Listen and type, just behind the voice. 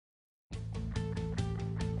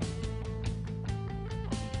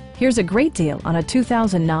Here's a great deal on a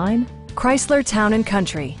 2009 Chrysler Town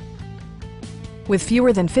Country. With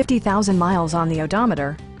fewer than 50,000 miles on the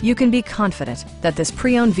odometer, you can be confident that this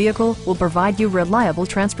pre-owned vehicle will provide you reliable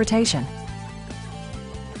transportation.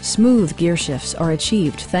 Smooth gear shifts are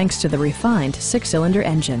achieved thanks to the refined 6-cylinder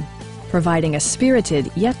engine, providing a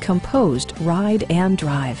spirited yet composed ride and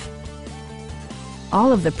drive.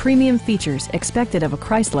 All of the premium features expected of a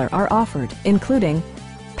Chrysler are offered, including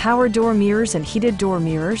power door mirrors and heated door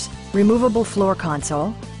mirrors, removable floor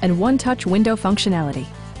console, and one-touch window functionality.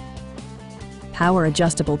 Power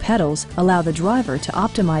adjustable pedals allow the driver to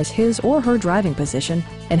optimize his or her driving position,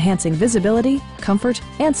 enhancing visibility, comfort,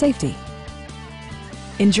 and safety.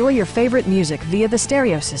 Enjoy your favorite music via the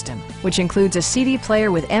stereo system, which includes a CD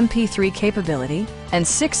player with MP3 capability and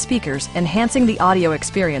 6 speakers enhancing the audio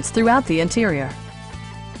experience throughout the interior.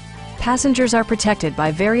 Passengers are protected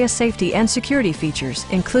by various safety and security features,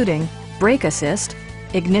 including brake assist,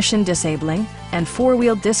 ignition disabling, and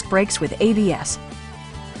 4-wheel disc brakes with ABS.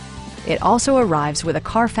 It also arrives with a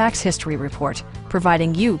Carfax history report,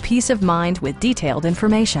 providing you peace of mind with detailed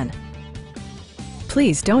information.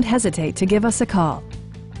 Please don't hesitate to give us a call.